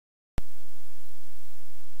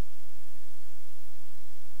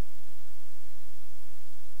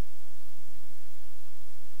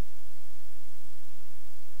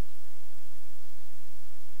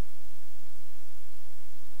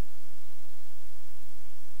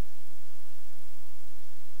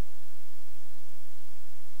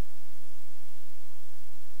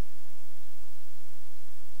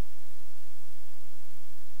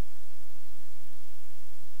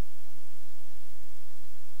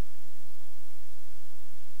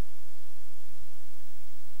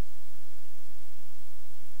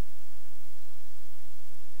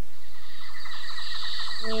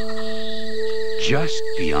Just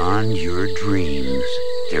beyond your dreams,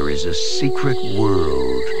 there is a secret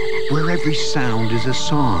world where every sound is a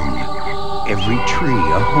song, every tree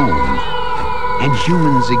a home, and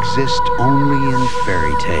humans exist only in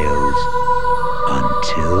fairy tales.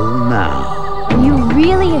 Until now. Are you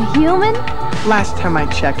really a human? Last time I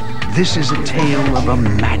checked. This is a tale of a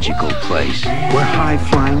magical place where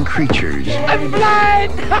high-flying creatures... I'm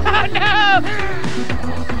blind! No!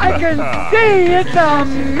 I can see! It's a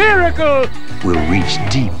miracle! ...will reach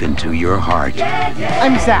deep into your heart.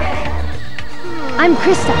 I'm Zach. I'm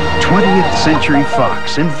Krista. 20th Century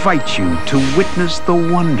Fox invites you to witness the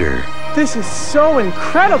wonder. This is so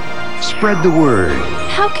incredible. Spread the word.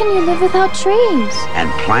 How can you live without trees?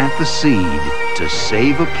 And plant the seed to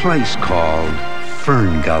save a place called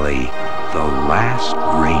FernGully, the Last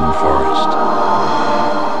Rainforest.